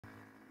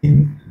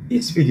In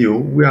this video,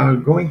 we are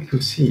going to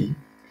see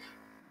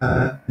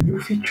a new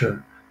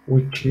feature,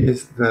 which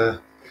is the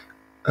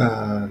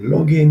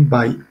login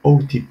by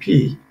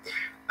OTP,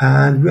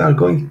 and we are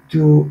going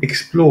to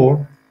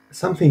explore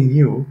something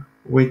new,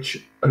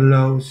 which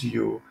allows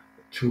you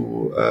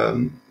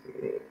to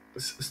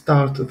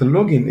start the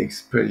login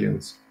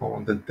experience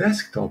on the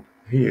desktop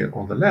here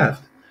on the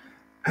left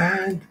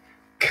and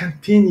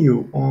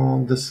continue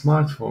on the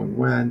smartphone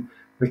when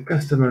the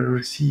customer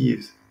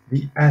receives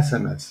the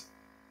SMS.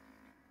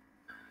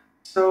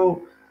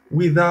 So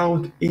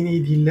without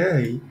any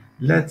delay,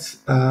 let's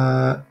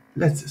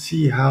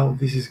see how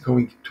this is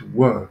going to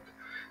work.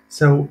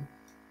 So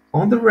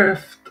on the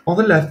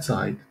left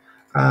side,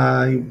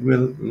 I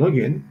will log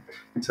in.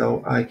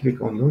 So I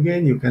click on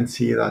login. You can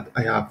see that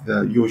I have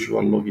the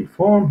usual login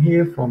form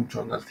here from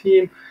Journal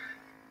Team.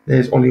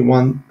 There's only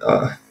one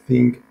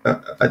thing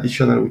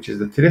additional, which is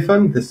the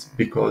telephone. This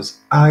because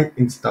I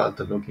installed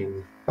the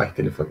login by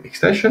telephone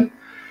extension.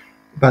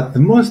 But the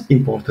most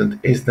important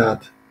is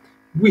that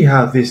we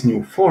have this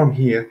new form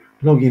here,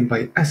 login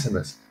by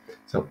SMS.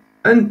 So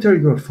enter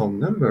your phone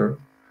number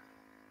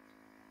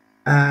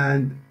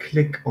and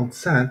click on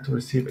send to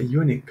receive a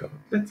unique code.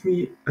 Let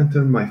me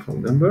enter my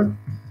phone number.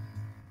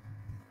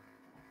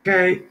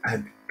 Okay,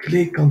 and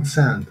click on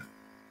send.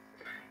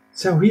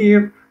 So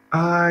here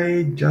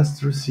I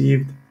just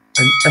received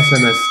an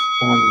SMS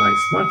on my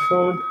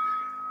smartphone,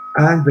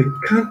 and the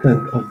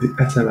content of the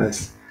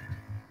SMS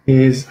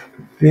is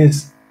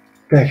this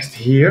text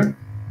here.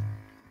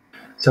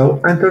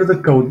 So enter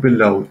the code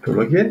below to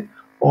login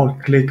or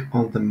click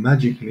on the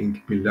magic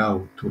link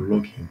below to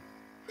login.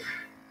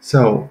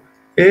 So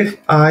if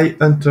I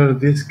enter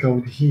this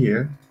code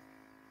here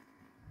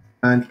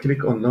and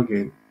click on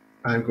login,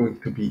 I'm going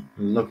to be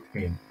logged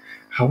in.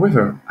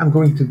 However, I'm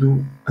going to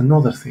do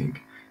another thing.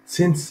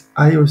 Since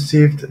I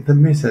received the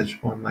message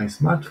on my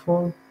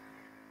smartphone,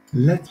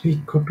 let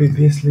me copy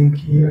this link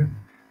here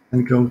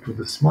and go to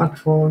the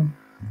smartphone,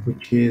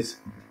 which is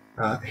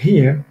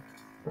here.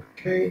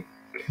 Okay,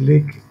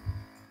 click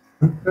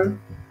enter.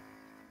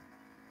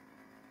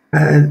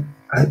 And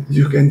as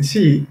you can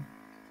see,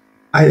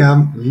 I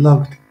am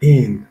logged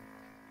in.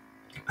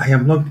 I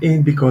am logged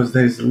in because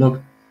there is a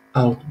logged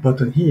out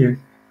button here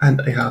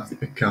and I have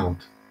the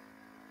account.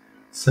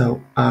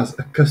 So as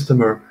a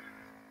customer,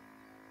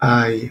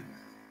 I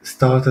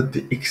started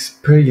the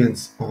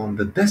experience on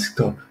the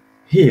desktop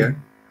here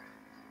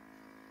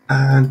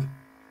and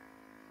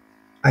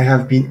I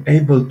have been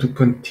able to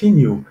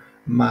continue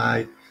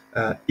my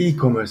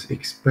e-commerce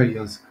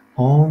experience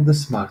on the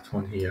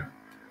smartphone here.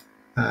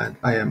 And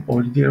I am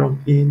already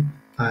logged in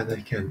and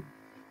I can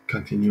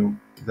continue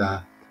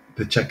the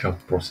checkout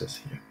process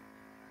here.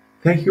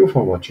 Thank you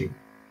for watching.